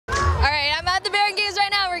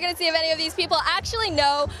going to see if any of these people actually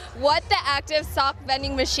know what the active sock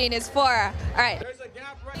vending machine is for. All right.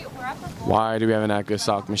 Why do we have an active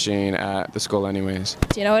sock machine at the school anyways?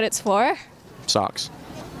 Do you know what it's for? Socks.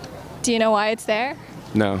 Do you know why it's there?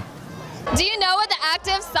 No. Do you know what the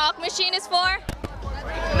active sock machine is for?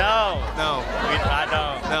 No. I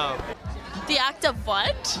don't. No. The act of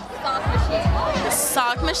what? Sock machine.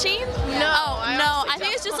 Sock machine? No. Oh, no. I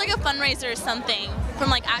think it's just like a fundraiser or something from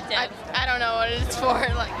like Active. I don't know what it's for.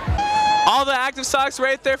 Like. All the active socks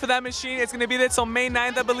right there for that machine. It's going to be there till May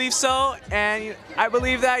 9th, I believe so. And I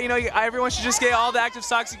believe that, everyone should just get all the active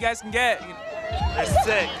socks you guys can get. It's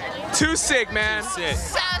sick. Too sick, man. Sick.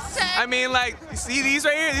 So sick. I mean, like, see these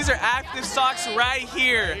right here? These are active socks right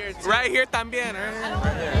here. Right here también.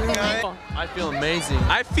 I feel amazing.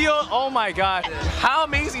 I feel, oh my God. How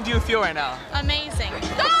amazing do you feel right now? Amazing.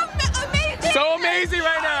 Amazing! So amazing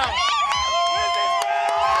right now.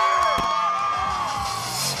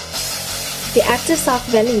 The active sock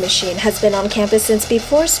vending machine has been on campus since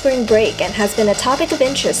before spring break and has been a topic of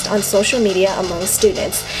interest on social media among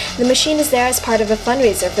students. The machine is there as part of a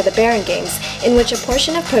fundraiser for the Barron Games, in which a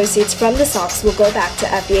portion of proceeds from the socks will go back to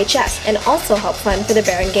FEHS and also help fund for the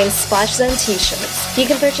Barron Games Splash Zone t-shirts. You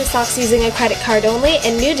can purchase socks using a credit card only,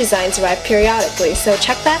 and new designs arrive periodically, so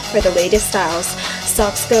check back for the latest styles.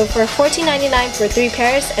 Socks go for $14.99 for 3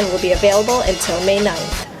 pairs and will be available until May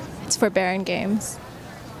 9th. It's for Barron Games.